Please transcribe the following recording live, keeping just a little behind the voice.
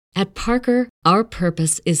At Parker, our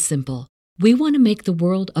purpose is simple. We want to make the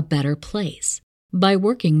world a better place by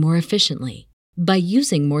working more efficiently, by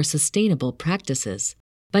using more sustainable practices,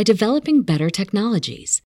 by developing better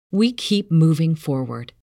technologies. We keep moving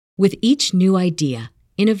forward. With each new idea,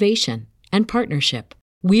 innovation, and partnership,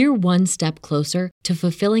 we're one step closer to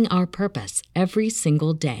fulfilling our purpose every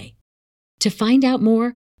single day. To find out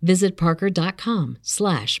more, visit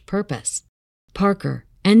parker.com/purpose. Parker,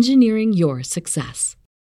 engineering your success.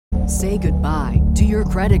 Say goodbye to your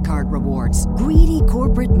credit card rewards. Greedy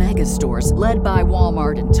corporate mega stores, led by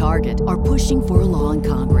Walmart and Target, are pushing for a law in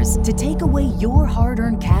Congress to take away your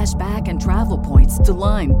hard-earned cash back and travel points to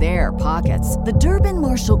line their pockets. The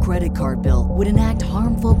Durbin-Marshall credit card bill would enact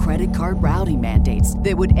harmful credit card routing mandates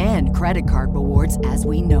that would end credit card rewards as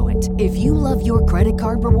we know it. If you love your credit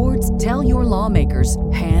card rewards, tell your lawmakers,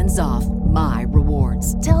 hands off my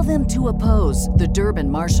rewards. Tell them to oppose the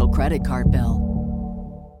Durbin-Marshall credit card bill.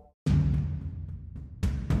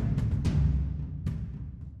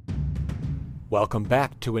 Welcome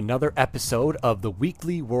back to another episode of the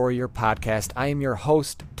Weekly Warrior Podcast. I am your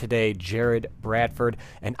host today, Jared Bradford,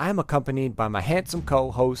 and I'm accompanied by my handsome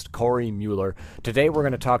co-host, Cory Mueller. Today we're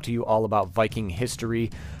going to talk to you all about Viking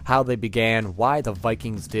history, how they began, why the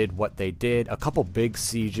Vikings did what they did, a couple big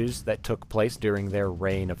sieges that took place during their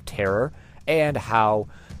reign of terror, and how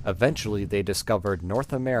eventually they discovered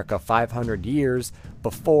North America 500 years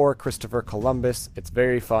before Christopher Columbus. It's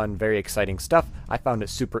very fun, very exciting stuff. I found it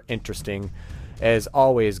super interesting. As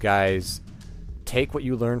always, guys, take what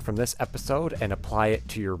you learned from this episode and apply it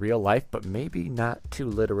to your real life, but maybe not too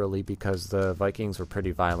literally because the Vikings were pretty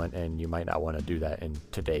violent and you might not want to do that in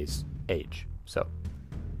today's age. So,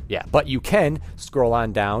 yeah, but you can scroll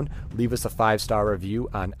on down, leave us a 5-star review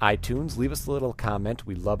on iTunes, leave us a little comment.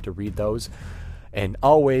 We'd love to read those. And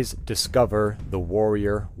always discover the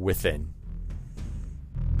warrior within.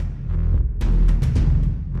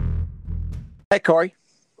 Hey, Cory.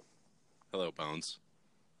 Hello, Bones.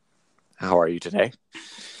 How are you today?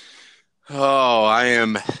 Oh, I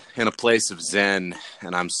am in a place of zen,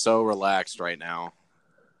 and I'm so relaxed right now.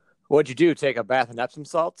 What'd you do? Take a bath in Epsom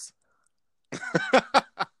salts?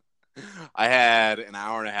 I had an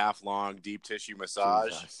hour and a half long deep tissue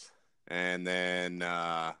massage, Jesus. and then,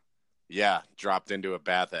 dropped into a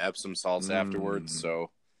bath of Epsom salts afterwards.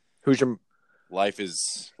 So, Who's your life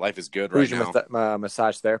is good Who's right your now.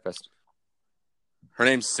 massage therapist? Her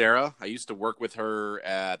name's Sarah. I used to work with her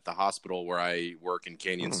at the hospital where I work in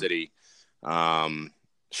Canyon City.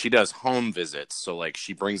 She does home visits. So, like,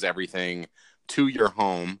 she brings everything to your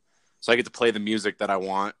home. So I get to play the music that I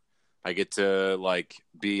want. I get to, like,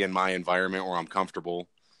 be in my environment where I'm comfortable.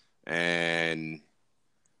 And,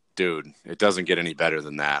 dude, it doesn't get any better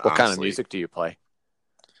than that, What honestly. kind of music do you play?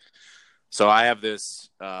 So I have this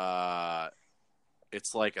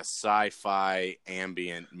it's like a sci-fi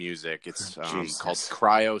ambient music. It's called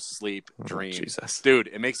Cryo Sleep Dream. Jesus. Dude,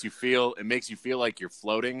 it makes you feel like you're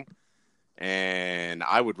floating, and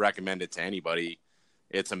I would recommend it to anybody.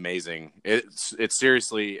 It's amazing. It's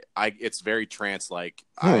seriously, it's very trance-like.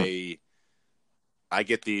 I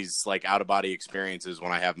get these like out-of-body experiences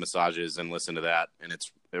when I have massages and listen to that, and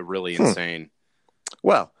it's really insane.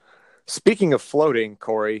 Well, speaking of floating,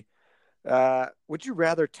 Cory, would you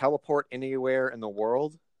rather teleport anywhere in the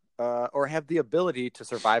world or have the ability to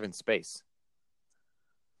survive in space?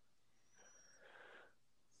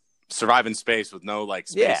 Survive in space with no like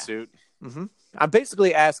spacesuit? Yeah. Mm-hmm. I'm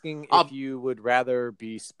basically asking if you would rather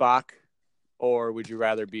be Spock or would you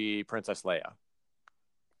rather be Princess Leia?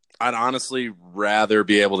 I'd honestly rather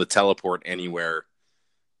be able to teleport anywhere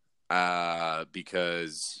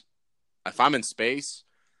because if I'm in space,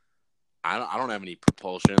 I don't have any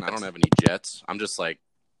propulsion. I don't have any jets. I'm just like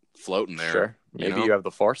floating there. Sure. Maybe you have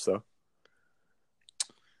the Force, though.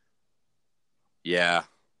 Yeah.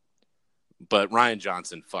 But Ryan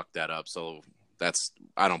Johnson fucked that up, so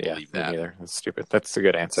I don't believe that. Me neither. That's stupid. That's a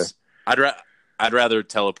good answer. I'd rather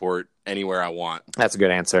teleport anywhere I want. That's a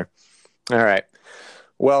good answer. All right.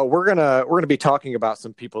 Well, we're gonna be talking about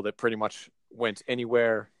some people that pretty much went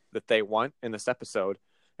anywhere that they want in this episode.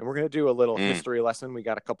 And we're going to do a little history lesson. We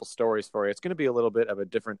got a couple stories for you. It's going to be a little bit of a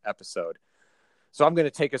different episode. So I'm going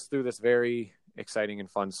to take us through this very exciting and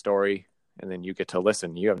fun story, and then you get to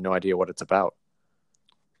listen. You have no idea what it's about.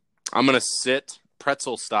 I'm going to sit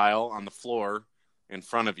pretzel style on the floor in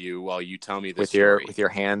front of you while you tell me this story. With your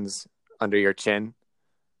hands under your chin?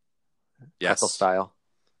 Yes. Pretzel style?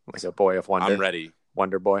 Like a boy of wonder? I'm ready.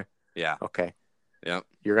 Wonder boy? Yeah. Okay. Yep.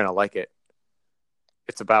 You're going to like it.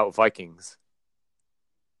 It's about Vikings.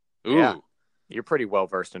 Ooh. Yeah, you're pretty well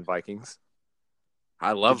versed in Vikings.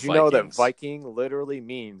 I love Vikings. Did you know that Viking literally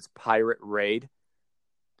means pirate raid?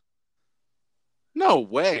 No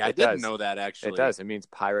way. I It didn't does. know that, It actually. does. It means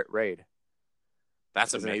pirate raid.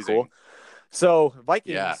 That's Isn't it amazing. cool? So Yeah.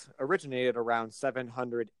 Vikings originated around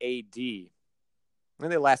 700 AD,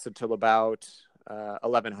 and they lasted till about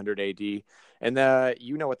 1100 AD. And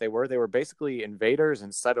you know what they were? They were basically invaders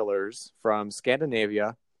and settlers from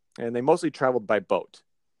Scandinavia, and they mostly traveled by boat.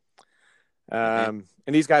 And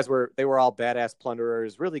these guys were all badass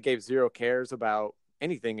plunderers, really gave zero cares about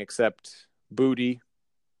anything except booty,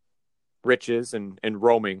 riches, and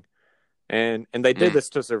roaming. And they did this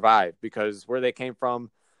to survive, because where they came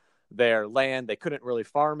from, their land, they couldn't really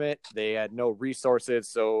farm it. They had no resources,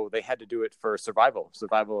 so they had to do it for survival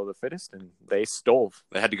of the fittest, and they stole.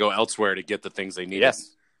 They had to go elsewhere to get the things they needed.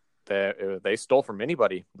 Yes, they stole from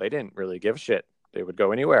anybody. They didn't really give a shit. They would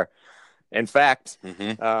go anywhere. In fact,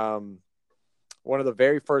 one of the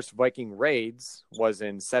very first Viking raids was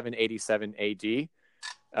in 787 AD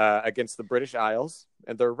against the British Isles,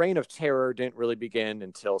 and their reign of terror didn't really begin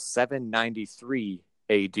until 793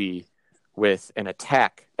 AD with an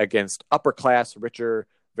attack against upper-class, richer,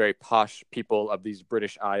 very posh people of these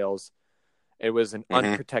British Isles. It was an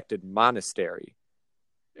unprotected monastery.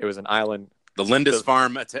 It was an island. The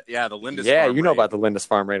Lindisfarne, the Lindisfarne. Yeah, you know raid. about the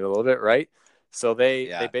Lindisfarne raid a little bit, right? So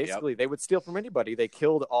they basically they would steal from anybody. They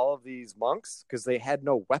killed all of these monks because they had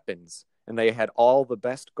no weapons, and they had all the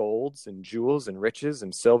best golds and jewels and riches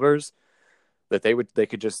and silvers that they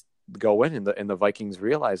could just go in. And the Vikings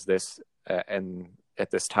realized this, and at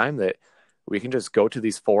this time, that we can just go to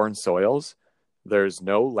these foreign soils. There's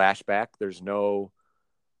no lashback. There's no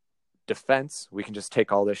defense. We can just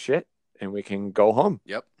take all this shit and we can go home.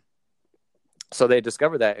 Yep. So they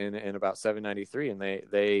discovered that in about 793,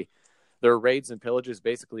 and their raids and pillages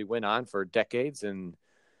basically went on for decades, and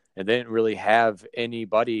they didn't really have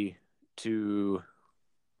anybody to,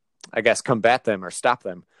 I guess, combat them or stop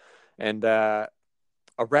them. And a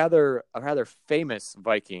rather famous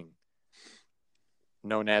Viking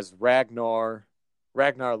known as Ragnar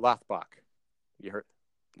Lothbrok. You heard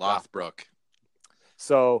Lothbrok.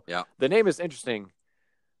 So the name is interesting.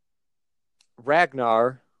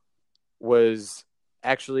 Ragnar was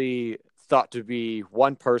actually thought to be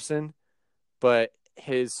one person, but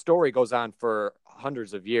his story goes on for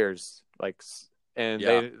hundreds of years. They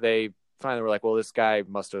finally were like, well, this guy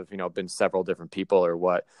must have, been several different people or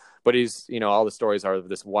what. But he's, all the stories are of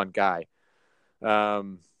this one guy.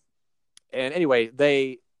 And anyway,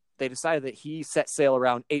 they decided that he set sail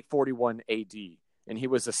around 841 AD, and he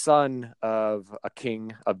was the son of a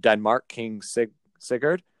king of Denmark, King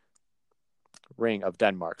Sigurd, Ring of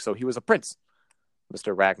Denmark. So he was a prince.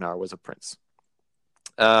 Mr. Ragnar was a prince.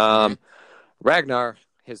 Ragnar,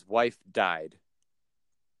 his wife died.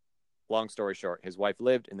 Long story short, his wife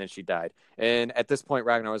lived and then she died. And at this point,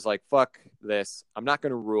 Ragnar was like, fuck this. I'm not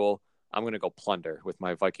going to rule. I'm going to go plunder with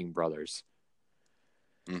my Viking brothers.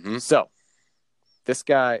 So this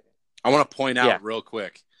guy... I want to point out real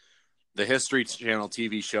quick, the History Channel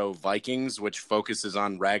TV show Vikings, which focuses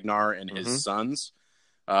on Ragnar and his sons,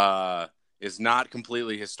 is not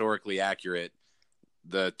completely historically accurate.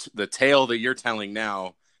 The tale that you're telling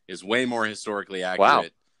now is way more historically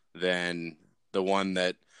accurate than the one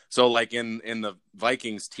that... So like in the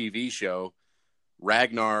Vikings TV show,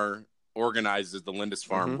 Ragnar organizes the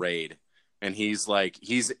Lindisfarne raid, and he's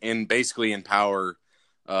basically in power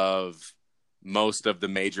of most of the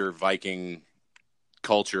major Viking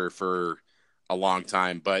culture for a long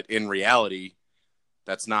time. But in reality,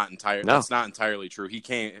 that's not entirely true. He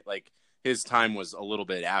can't, his time was a little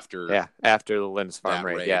bit after the Lindisfarne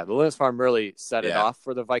raid. Yeah, the Lindisfarne really set it off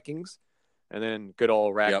for the Vikings. And then good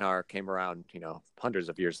old Ragnar came around, hundreds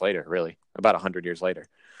of years later, really, about 100 years later.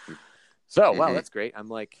 So, wow, that's great. I'm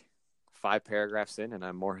 5 paragraphs in, and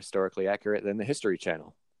I'm more historically accurate than the History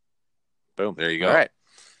Channel. Boom. There you go. All right.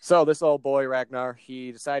 So this old boy, Ragnar,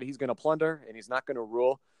 he decided he's going to plunder, and he's not going to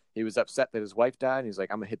rule. He was upset that his wife died, and he's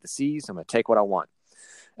like, I'm going to hit the seas. I'm going to take what I want.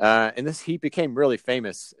 And he became really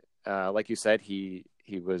famous. Like you said, he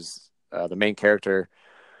was the main character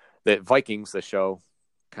that Vikings, the show,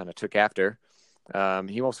 kind of took after.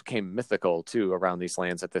 He also became mythical too around these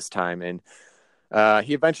lands at this time, and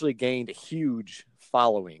he eventually gained a huge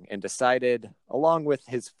following and decided, along with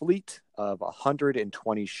his fleet of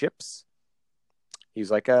 120 ships, he's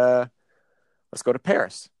like, let's go to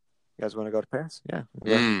Paris. You guys want to go to Paris? Yeah,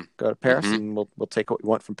 go to Paris, and we'll take what we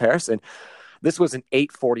want from Paris. And this was in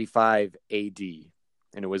 845 AD,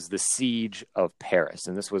 and it was the siege of Paris,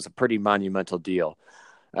 and this was a pretty monumental deal.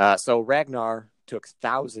 So Ragnar took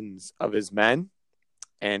thousands of his men,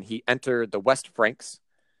 and he entered the West Franks,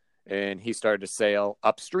 and he started to sail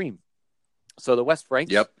upstream. So the West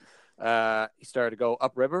Franks, he started to go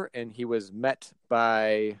upriver, and he was met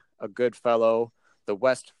by a good fellow the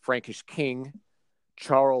West Frankish king,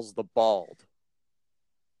 Charles the Bald.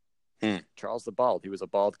 Charles the Bald. He was a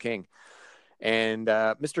bald king. And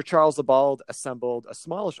Mr. Charles the Bald assembled a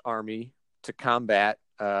smallish army to combat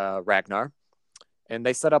Ragnar. And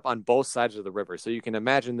they set up on both sides of the river. So you can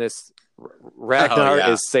imagine this.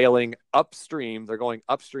 Ragnar is sailing upstream. They're going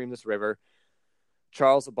upstream this river.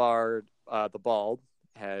 Charles the Bald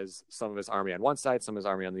has some of his army on one side, some of his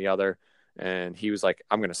army on the other. And he was like,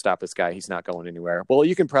 I'm going to stop this guy. He's not going anywhere. Well,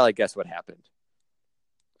 you can probably guess what happened.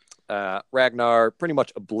 Ragnar pretty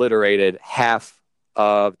much obliterated half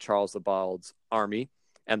of Charles the Bald's army,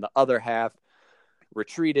 and the other half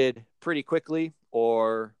retreated pretty quickly,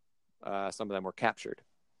 or some of them were captured.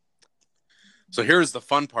 So here's the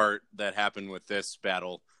fun part that happened with this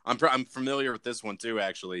battle. I'm familiar with this one too,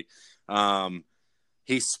 actually.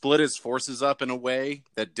 He split his forces up in a way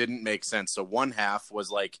that didn't make sense. So one half was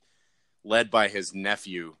like led by his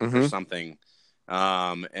nephew or something.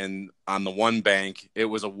 And on the one bank, it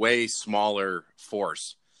was a way smaller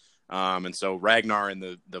force. And so Ragnar and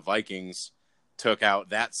the Vikings took out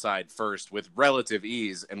that side first with relative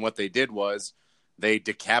ease. And what they did was they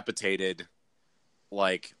decapitated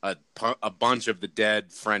like a bunch of the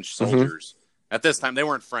dead French soldiers. At this time, they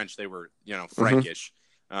weren't French. They were, Frankish.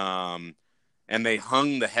 And they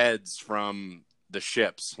hung the heads from the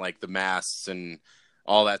ships, like the masts and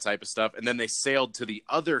all that type of stuff. And then they sailed to the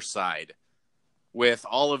other side with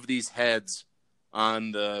all of these heads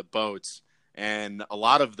on the boats, and a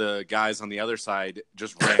lot of the guys on the other side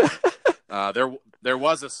just ran. There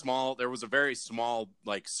was a very small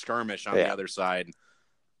like skirmish on the other side,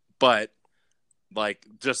 but like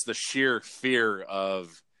just the sheer fear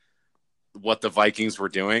of what the Vikings were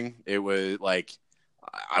doing, it was like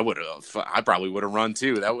I probably would have run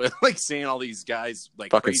too. That was like seeing all these guys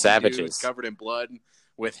like fucking crazy savages dudes covered in blood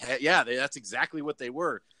with that's exactly what they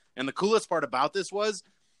were. And the coolest part about this was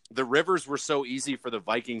the rivers were so easy for the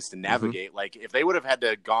Vikings to navigate. Like if they would have had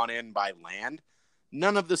to gone in by land,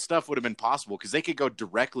 none of this stuff would have been possible because they could go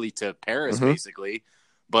directly to Paris basically.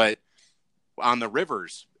 But on the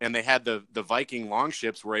rivers, and they had the Viking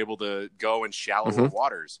longships were able to go in shallower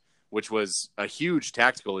waters, which was a huge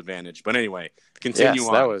tactical advantage. But anyway, continue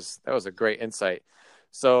on. That was a great insight.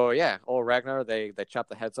 So old Ragnar, they chopped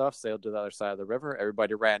the heads off, sailed to the other side of the river.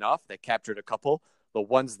 Everybody ran off. They captured a couple. The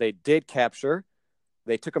ones they did capture,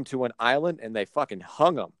 they took them to an island and they fucking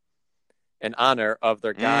hung them in honor of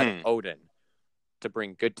their god Odin to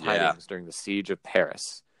bring good tidings during the siege of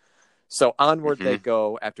Paris. So onward they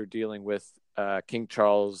go after dealing with King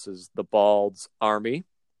Charles's the Bald's army.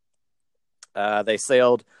 They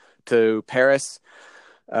sailed to Paris,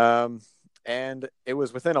 and it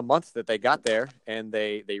was within a month that they got there, and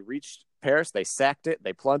they reached Paris. They sacked it.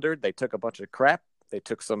 They plundered. They took a bunch of crap. They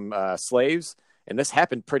took some slaves. And this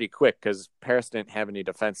happened pretty quick because Paris didn't have any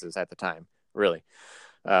defenses at the time, really.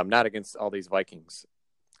 Not against all these Vikings.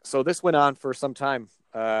 So this went on for some time,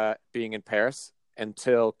 being in Paris,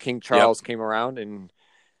 until King Charles came around and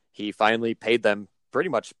he finally paid them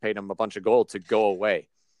a bunch of gold to go away.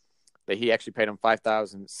 He actually paid them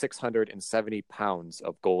 5,670 pounds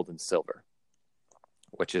of gold and silver,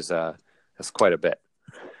 which is that's quite a bit.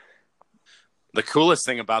 The coolest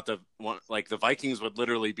thing about the Vikings would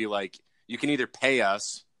literally be like, you can either pay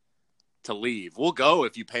us to leave. We'll go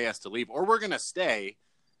if you pay us to leave, or we're going to stay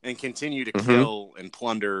and continue to kill and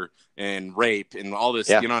plunder and rape and all this,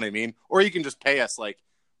 you know what I mean? Or you can just pay us like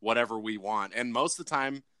whatever we want. And most of the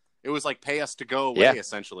time it was like pay us to go away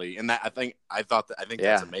essentially. And that I think that's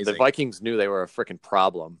amazing. The Vikings knew they were a freaking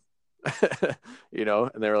problem, and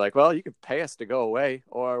they were like, well, you can pay us to go away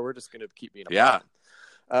or we're just going to keep being a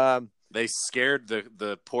problem. They scared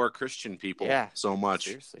the poor Christian people so much.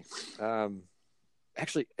 Seriously.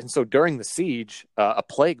 Actually, and so during the siege, a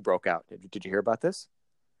plague broke out. Did you hear about this?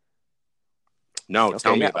 No,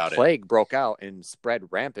 tell me about it. A plague broke out and spread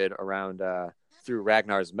rampant around through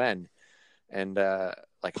Ragnar's men. And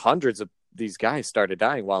like hundreds of these guys started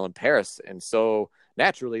dying while in Paris. And so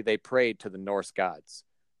naturally, they prayed to the Norse gods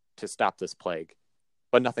to stop this plague.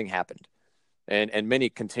 But nothing happened. And many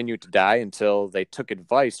continued to die until they took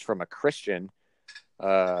advice from a Christian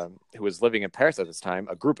who was living in Paris at this time,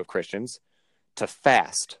 a group of Christians, to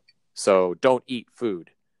fast. So don't eat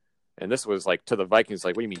food. And this was like to the Vikings,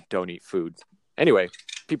 like, what do you mean don't eat food? Anyway,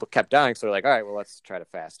 people kept dying. So they're like, all right, well, let's try to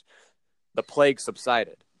fast. The plague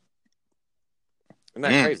subsided. Isn't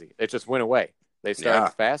that crazy? It just went away. They started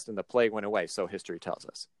to fast and the plague went away. So history tells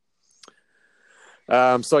us.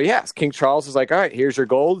 King Charles is like, all right, here's your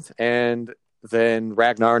gold. And then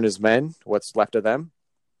Ragnar and his men, what's left of them,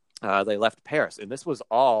 they left Paris. And this was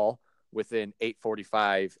all within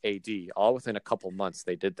 845 AD, all within a couple months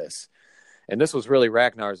they did this. And this was really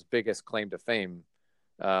Ragnar's biggest claim to fame.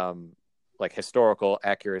 Like historical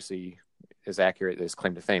accuracy is accurate as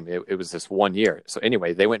claim to fame. It was this 1 year. So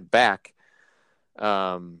anyway, they went back.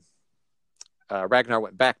 Ragnar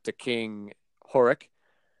went back to King Horik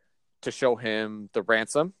to show him the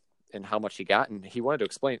ransom and how much he got, and he wanted to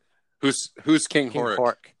explain. Who's King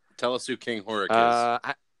Horik? Tell us who King Horik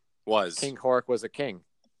is. King Horik was a king.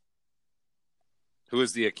 Who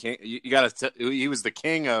is the king? You got to. He was the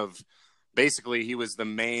king of. Basically, he was the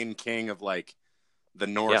main king of like the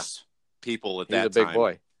Norse people at that time. He was a big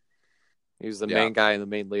boy. He was the main guy and the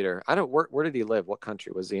main leader. I don't. Where did he live? What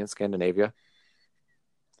country was he in? Scandinavia.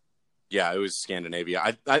 Yeah, it was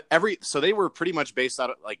Scandinavia. So they were pretty much based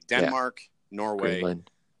out of like Denmark, Norway, Greenland.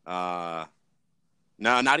 No,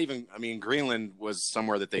 not even. I mean, Greenland was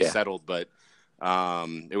somewhere that they settled, but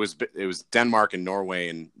it was Denmark and Norway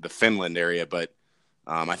and the Finland area. But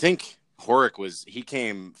I think Horik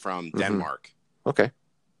came from Denmark. Okay,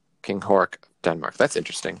 King Horik, Denmark. That's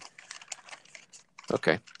interesting.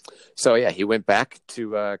 Okay, so yeah, he went back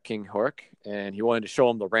to King Horik and he wanted to show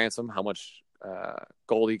him the ransom, how much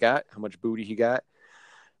gold he got, how much booty he got.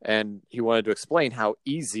 And he wanted to explain how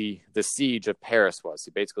easy the siege of Paris was.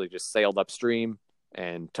 He basically just sailed upstream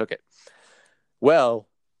and took it. Well,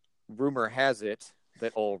 rumor has it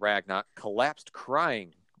that old Ragnar collapsed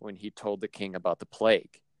crying when he told the king about the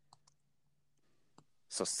plague.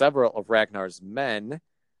 So several of Ragnar's men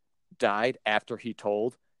died after he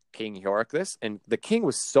told King Horik this. And the king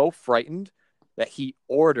was so frightened that he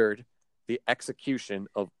ordered the execution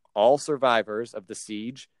of all survivors of the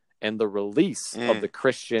siege and the release of the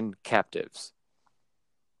Christian captives.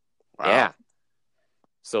 Wow. Yeah.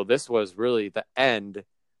 So this was really the end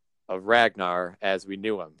of Ragnar as we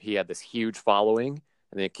knew him. He had this huge following,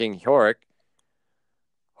 and then King Horik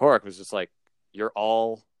was just like, you're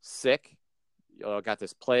all sick. You got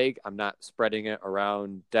this plague. I'm not spreading it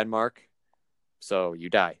around Denmark, so you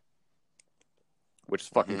die. Which is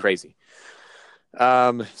fucking crazy.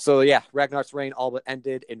 So yeah, Ragnar's reign all but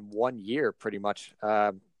ended in 1 year, pretty much.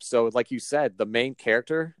 So like you said, the main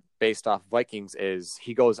character based off Vikings is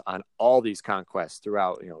he goes on all these conquests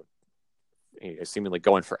throughout, seemingly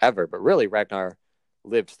going forever. But really, Ragnar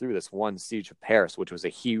lived through this one siege of Paris, which was a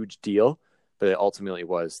huge deal, but it ultimately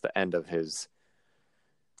was the end of his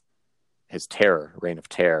reign of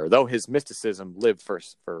terror. Though his mysticism lived for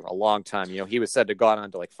a long time. He was said to go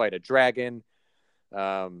on to like fight a dragon.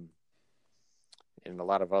 And a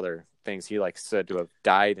lot of other things. He said to have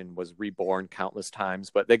died and was reborn countless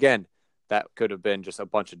times. But again, that could have been just a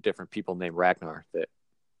bunch of different people named Ragnar that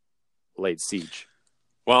laid siege.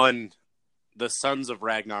 Well, and the sons of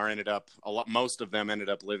Ragnar most of them ended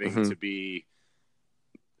up living to be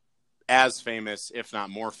as famous, if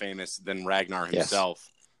not more famous, than Ragnar himself.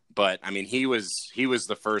 Yes. But I mean, he was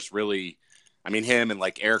the first really. I mean, him and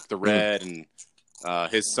like Eric the Red and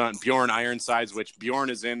his son Bjorn Ironsides, which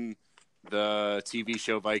Bjorn is in the TV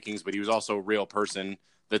show Vikings, but he was also a real person.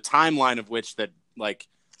 The timeline of which that like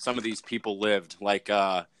some of these people lived, like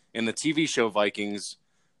in the TV show Vikings,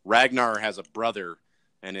 Ragnar has a brother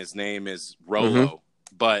and his name is Rollo.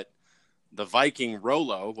 But the Viking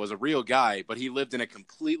Rollo was a real guy, but he lived in a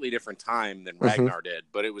completely different time than Ragnar did.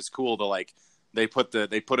 But it was cool to they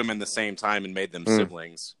put him in the same time and made them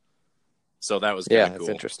siblings. So that was kind of cool. That's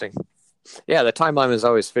interesting. Yeah, the timeline is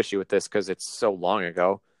always fishy with this because it's so long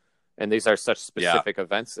ago. And these are such specific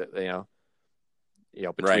events that,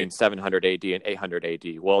 between 700 AD and 800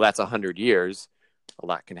 AD. Well, that's 100 years. A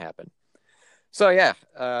lot can happen. So,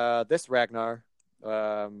 this Ragnar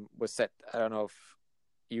was set. I don't know if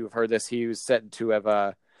you've heard this. He was said to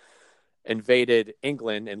have invaded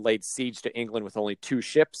England and laid siege to England with only 2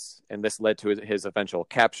 ships. And this led to his eventual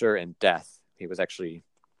capture and death. He was actually,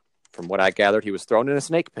 from what I gathered, he was thrown in a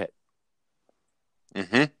snake pit.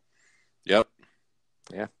 Yep.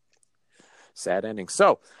 Yeah. Sad ending.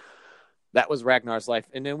 So that was Ragnar's life.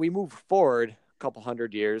 And then we move forward a couple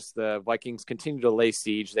hundred years. The Vikings continue to lay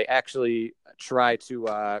siege. They actually try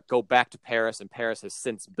to go back to Paris, and Paris has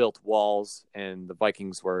since built walls, and the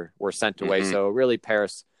Vikings were sent away. So really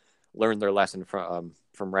Paris learned their lesson from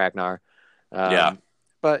Ragnar.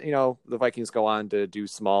 But, the Vikings go on to do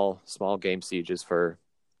small game sieges for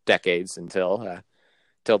decades until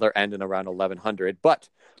their end in around 1100. But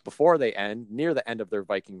before they end, near the end of their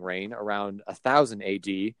Viking reign, around 1000 AD,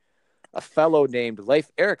 a fellow named Leif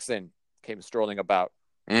Erikson came strolling about.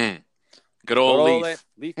 Good old Leif.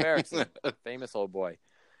 Leif Erikson, famous old boy.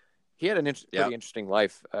 He had a pretty interesting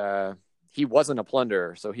life. He wasn't a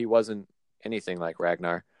plunderer, so he wasn't anything like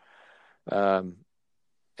Ragnar. And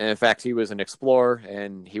in fact, he was an explorer,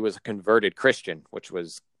 and he was a converted Christian, which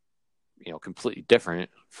was completely different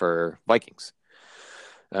for Vikings.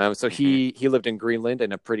 So he lived in Greenland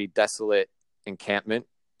in a pretty desolate encampment.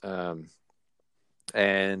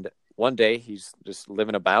 And one day he's just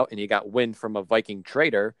living about, and he got wind from a Viking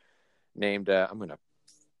trader named, I'm going to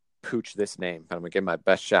pooch this name, but I'm going to give my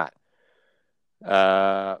best shot.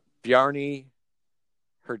 Bjarni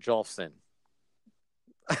Herjolfsson.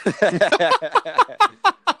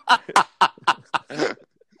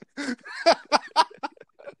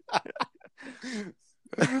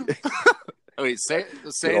 Wait, say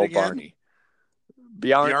it again. Barney.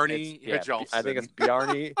 Bjarni Herjolfsson. I think it's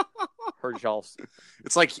Bjarni Herjolfsson.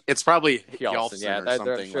 It's probably Hjolfsson. Yeah, or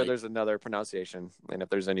something. I'm sure there's another pronunciation, and if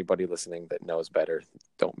there's anybody listening that knows better,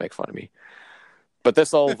 don't make fun of me. But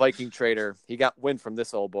this old Viking trader, he got wind from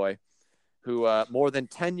this old boy, who more than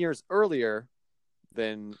 10 years earlier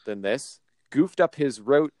than this, goofed up his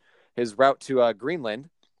route to Greenland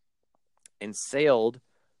and sailed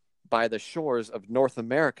by the shores of North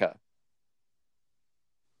America.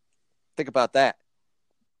 Think about that.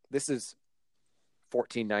 This is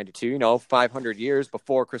 1492, 500 years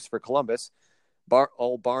before Christopher Columbus.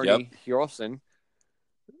 Old Barney Hjolfsson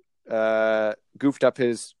goofed up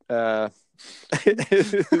his route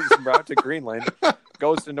to Greenland,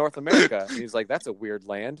 goes to North America. He's like, that's a weird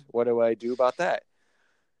land. What do I do about that?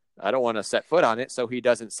 I don't want to set foot on it, so he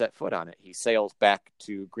doesn't set foot on it. He sails back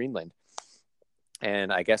to Greenland.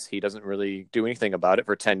 And I guess he doesn't really do anything about it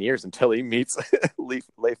for 10 years until he meets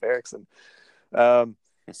Leif Erikson.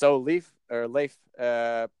 So Leif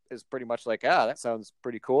is pretty much like, that sounds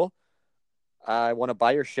pretty cool. I want to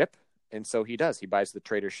buy your ship. And so he does. He buys the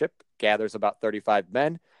trader ship, gathers about 35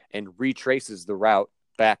 men, and retraces the route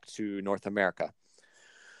back to North America.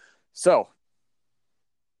 So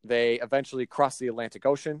they eventually cross the Atlantic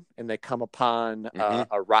Ocean, and they come upon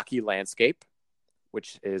a rocky landscape,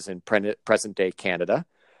 which is in present-day Canada.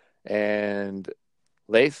 And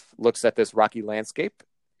Leif looks at this rocky landscape,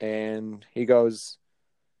 and he goes,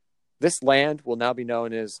 this land will now be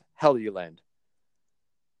known as Helgeland,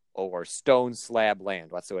 or stone slab land.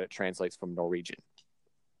 That's what it translates from Norwegian.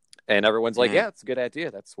 And everyone's like, yeah, it's a good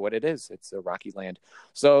idea. That's what it is. It's a rocky land.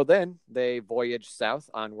 So then they voyage south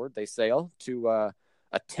onward. They sail to a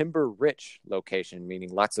timber-rich location,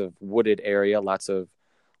 meaning lots of wooded area, lots of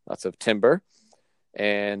timber.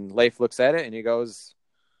 And Leif looks at it and he goes,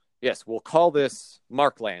 yes, we'll call this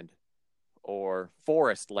Markland or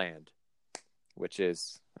Forest Land, which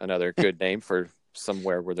is another good name for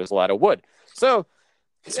somewhere where there's a lot of wood. So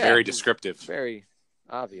it's very descriptive. Very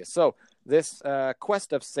obvious. So this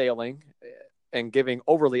quest of sailing and giving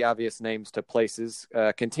overly obvious names to places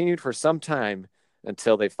continued for some time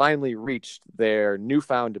until they finally reached their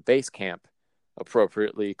newfound base camp,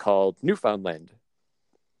 appropriately called Newfoundland,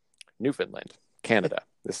 Canada.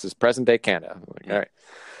 This is present-day Canada. All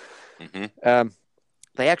right.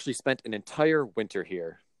 They actually spent an entire winter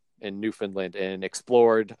here in Newfoundland and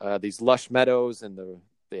explored these lush meadows, and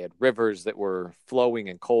they had rivers that were flowing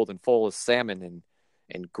and cold and full of salmon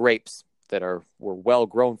and grapes that were well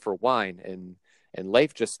grown for wine. And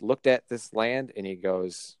Leif just looked at this land and he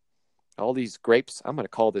goes, all these grapes, I'm going to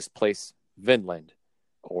call this place Vinland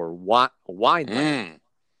or Wineland.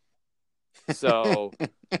 So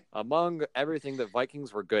among everything that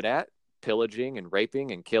Vikings were good at, pillaging and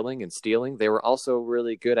raping and killing and stealing, they were also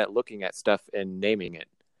really good at looking at stuff and naming it.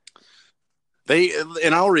 They,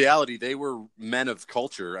 in all reality, they were men of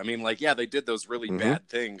culture. I mean, they did those really bad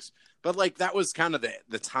things, but that was kind of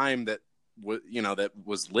the time that that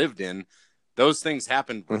was lived in. Those things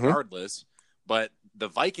happened regardless, but the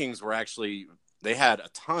Vikings were actually, they had a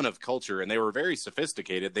ton of culture and they were very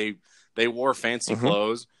sophisticated. They wore fancy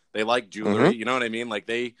clothes. They liked jewelry. You know what I mean?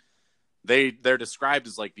 They're described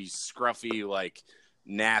as these scruffy,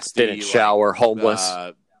 nasty, didn't shower, homeless,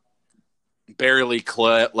 barely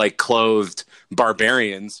clothed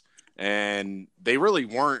barbarians, and they really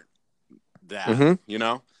weren't that.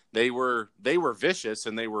 They were vicious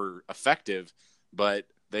and they were effective, but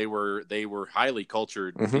they were highly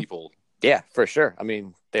cultured people. Yeah, for sure. I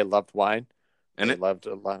mean, they loved wine, and they loved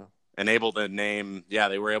a lot. And able to name,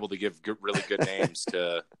 they were able to give really good names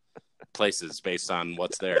to places based on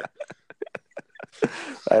what's there.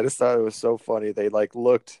 I just thought it was so funny. They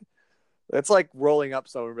looked. It's like rolling up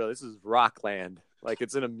somewhere. Really, this is Rockland.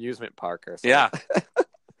 It's an amusement park or something. Yeah,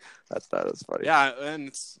 I thought it was funny. Yeah, and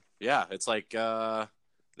it's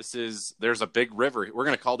there's a big river. We're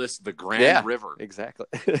gonna call this the Grand River. Exactly.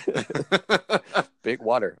 Big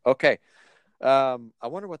water. Okay. I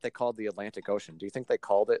wonder what they called the Atlantic Ocean. Do you think they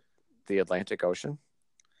called it the Atlantic Ocean?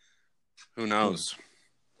 Who knows?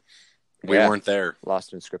 We weren't there.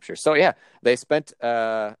 Lost in scripture. So yeah, they spent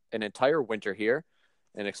an entire winter here,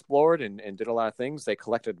 and explored and did a lot of things. They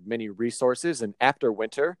collected many resources, and after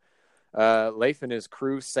winter, Leif and his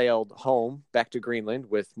crew sailed home back to Greenland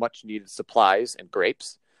with much needed supplies and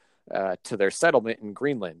grapes to their settlement in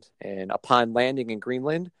Greenland. And upon landing in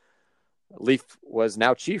Greenland, Leif was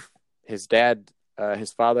now chief. His dad,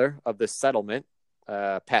 his father of this settlement,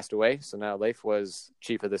 passed away. So now Leif was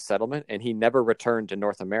chief of this settlement, and he never returned to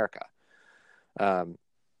North America.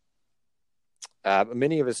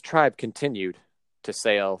 Many of his tribe continued to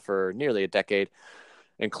sail for nearly a decade,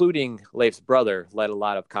 including Leif's brother led a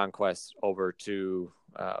lot of conquests over to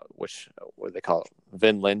what they call it,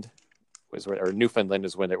 Vinland, or Newfoundland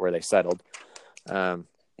is where they settled.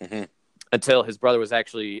 Until his brother was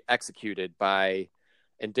actually executed by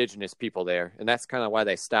indigenous people there. And that's kind of why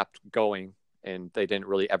they stopped going and they didn't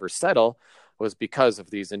really ever settle, was because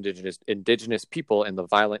of these indigenous people and the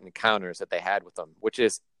violent encounters that they had with them, which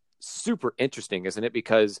is super interesting, isn't it?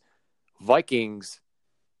 Because Vikings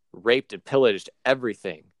raped and pillaged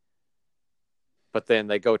everything. But then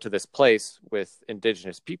they go to this place with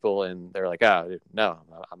indigenous people and they're like, oh, no,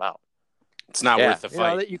 I'm out. It's not worth the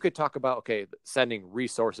fight. That you could talk about, okay, sending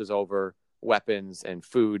resources over, weapons and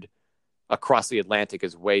food across the Atlantic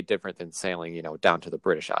is way different than sailing, down to the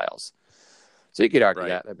British Isles. So you could argue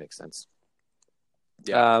that makes sense.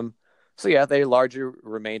 Yeah. They largely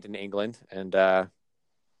remained in England, and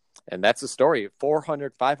that's the story.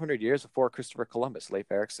 500 years before Christopher Columbus,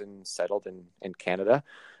 Leif Erikson settled in Canada.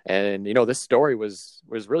 And, this story was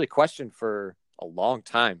really questioned for a long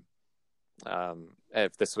time.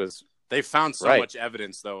 If this was... They found so much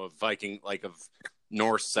evidence, though, of Viking, of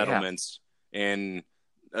Norse settlements in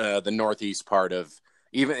the northeast part of,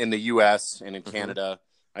 even in the U.S. and in Canada.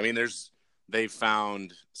 I mean, they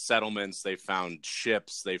found settlements, they found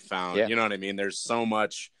ships, they found, you know what I mean? There's so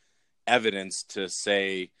much evidence to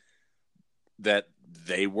say that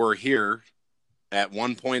they were here at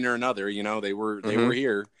one point or another, they were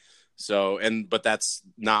here. So, but that's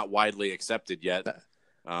not widely accepted yet,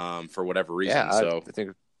 for whatever reason. I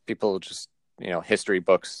think people just, history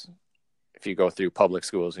books, if you go through public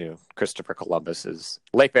schools, Christopher Columbus is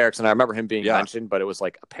Leif Erikson. I remember him being mentioned, but it was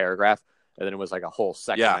like a paragraph. And then it was like a whole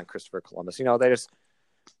section on Christopher Columbus. They just...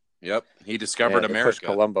 Yep, he discovered America. Pushed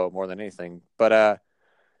Columbo more than anything. But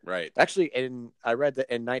actually, I read that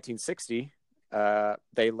in 1960,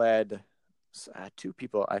 they led two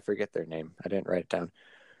people. I forget their name. I didn't write it down.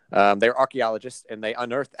 They were archaeologists, and they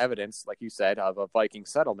unearthed evidence, like you said, of a Viking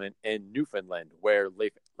settlement in Newfoundland where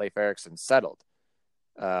Leif Erikson settled.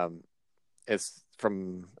 They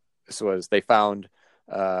found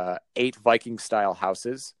 8 Viking-style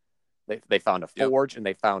houses. They found a forge, and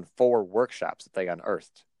they found 4 workshops that they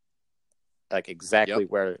unearthed, like exactly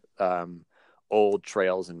where old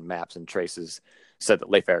trails and maps and traces said that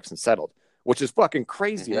Leif Erikson settled, which is fucking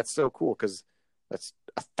crazy. That's so cool because that's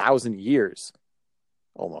 1,000 years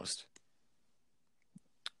almost.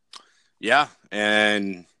 Yeah,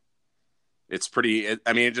 and it's pretty.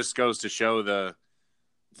 It just goes to show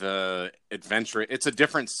the adventure. It's a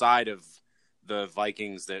different side of the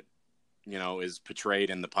Vikings that is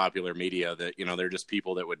portrayed in the popular media, that they're just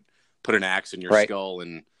people that would put an axe in your skull,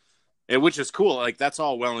 and which is cool. Like, that's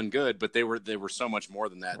all well and good, but they were so much more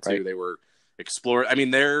than that too. They were explored.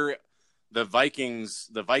 They're the Vikings,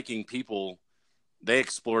 the Viking people. They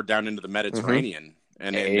explored down into the Mediterranean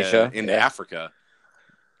and Asia, into Africa.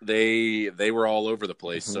 They were all over the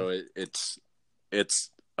place. So it's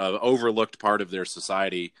an overlooked part of their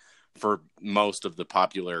society for most of the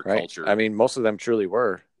popular culture. Most of them truly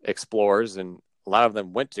were explorers, and a lot of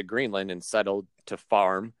them went to Greenland and settled to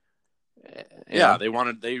farm.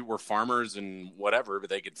 They were farmers and whatever, but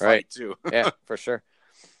they could fight too. Yeah, for sure.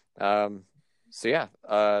 A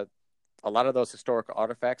lot of those historical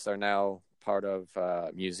artifacts are now part of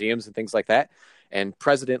museums and things like that. And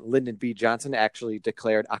President Lyndon B. Johnson actually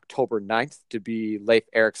declared October 9th to be Leif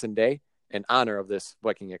Erikson Day in honor of this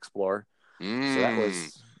Viking explorer. So that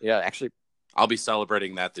was, actually, I'll be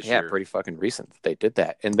celebrating that this year. Yeah, pretty fucking recent they did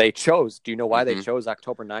that. And they chose, do you know why they chose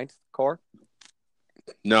October 9th, Cor?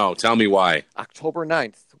 No, tell me why. October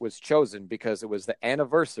 9th was chosen because it was the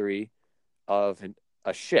anniversary of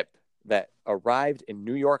a ship that arrived in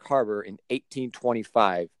New York Harbor in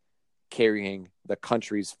 1825, carrying the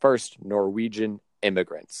country's first Norwegian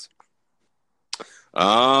immigrants.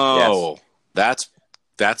 Oh, yes.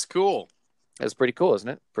 That's cool. That's pretty cool, isn't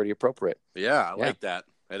it? Pretty appropriate. Yeah, I like that.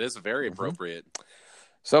 It is very appropriate.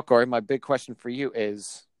 So, Corey, my big question for you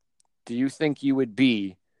is, do you think you would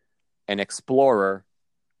be an explorer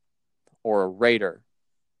or a raider?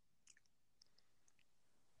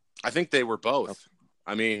 I think they were both.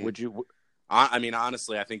 Okay. Would you?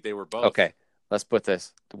 Honestly, I think they were both. Okay, let's put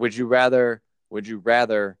this. Would you rather Would you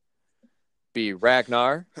rather be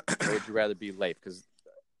Ragnar or would you rather be Leif? Because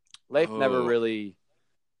Leif never really,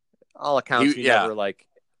 all accounts, he never like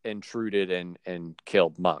intruded and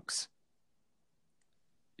killed monks.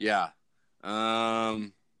 Yeah. I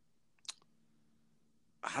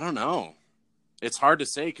don't know. It's hard to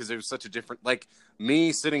say because it was such a different, like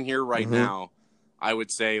me sitting here right now, I would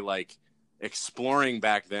say like exploring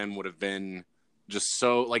back then would have been just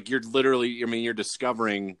so like, you're literally, I mean, you're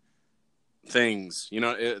discovering things, you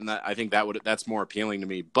know, and I think that's more appealing to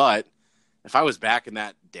me. But if I was back in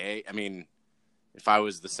that day, I mean, if I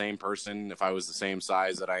was the same person, if I was the same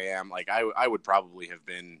size that I am, like I would probably have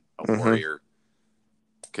been a warrior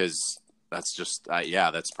because that's just,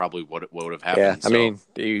 that's probably what would have happened. Yeah, I mean,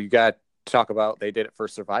 you got to talk about they did it for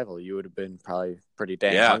survival. You would have been probably pretty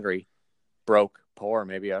dang hungry, broke, poor,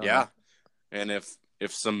 maybe. I don't know. And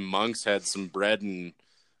if some monks had some bread and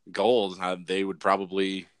gold, they would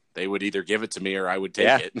either give it to me or I would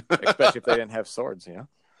take it. Especially if they didn't have swords, you know?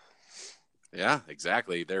 Yeah,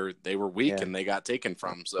 exactly. They were weak and they got taken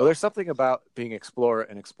from. So there's something about being an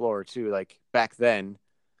explorer too. Like back then,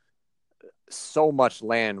 so much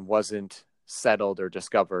land wasn't settled or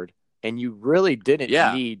discovered, and you really didn't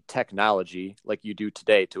need technology like you do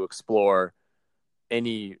today to explore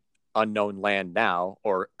any unknown land now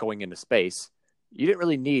or going into space. You didn't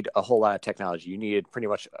really need a whole lot of technology. You needed pretty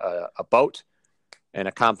much a boat and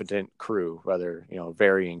a competent crew, whether, you know,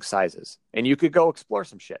 varying sizes, and you could go explore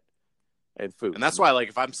some shit and food. And that's why, like,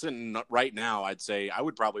 if I'm sitting right now, I'd say I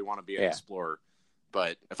would probably want to be an explorer.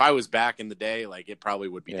 But if I was back in the day, like, it probably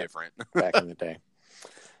would be different. Back in the day.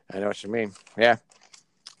 I know what you mean. Yeah.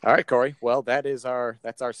 All right, Cory. Well, that's our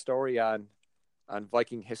story on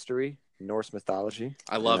Viking history, Norse mythology.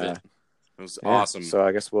 I love it. It was awesome. So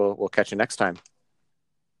I guess we'll catch you next time.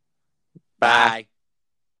 Bye.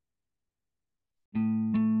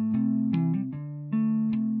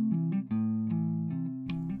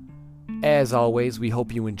 As always, we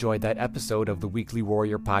hope you enjoyed that episode of the Weekly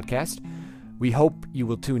Warrior podcast. We hope you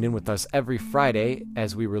will tune in with us every Friday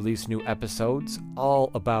as we release new episodes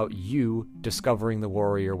all about you discovering the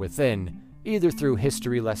warrior within, either through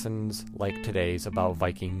history lessons like today's about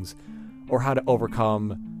Vikings, or how to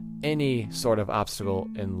overcome any sort of obstacle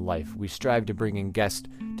in life. We strive to bring in guests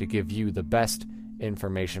to give you the best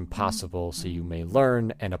information possible so you may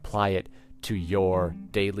learn and apply it to your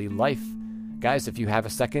daily life. Guys, if you have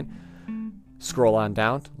a second, scroll on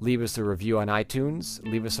down, leave us a review on iTunes,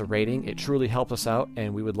 leave us a rating. It truly helps us out,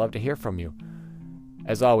 and we would love to hear from you.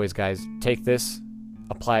 As always, guys, take this,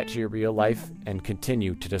 apply it to your real life, and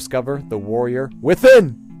continue to discover the warrior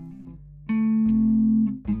within.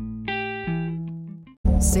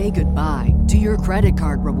 Say goodbye to your credit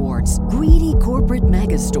card rewards. Greedy corporate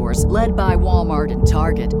mega stores, led by Walmart and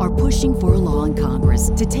Target, are pushing for a law in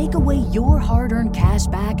Congress to take away your hard-earned cash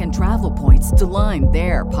back and travel points to line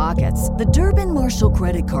their pockets. The Durbin-Marshall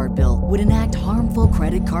credit card bill would enact harmful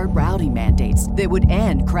credit card routing mandates that would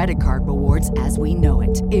end credit card rewards as we know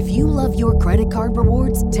it. If you love your credit card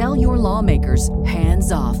rewards, tell your lawmakers,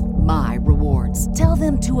 hands off my rewards. Tell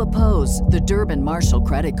them to oppose the Durbin-Marshall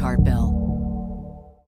credit card bill.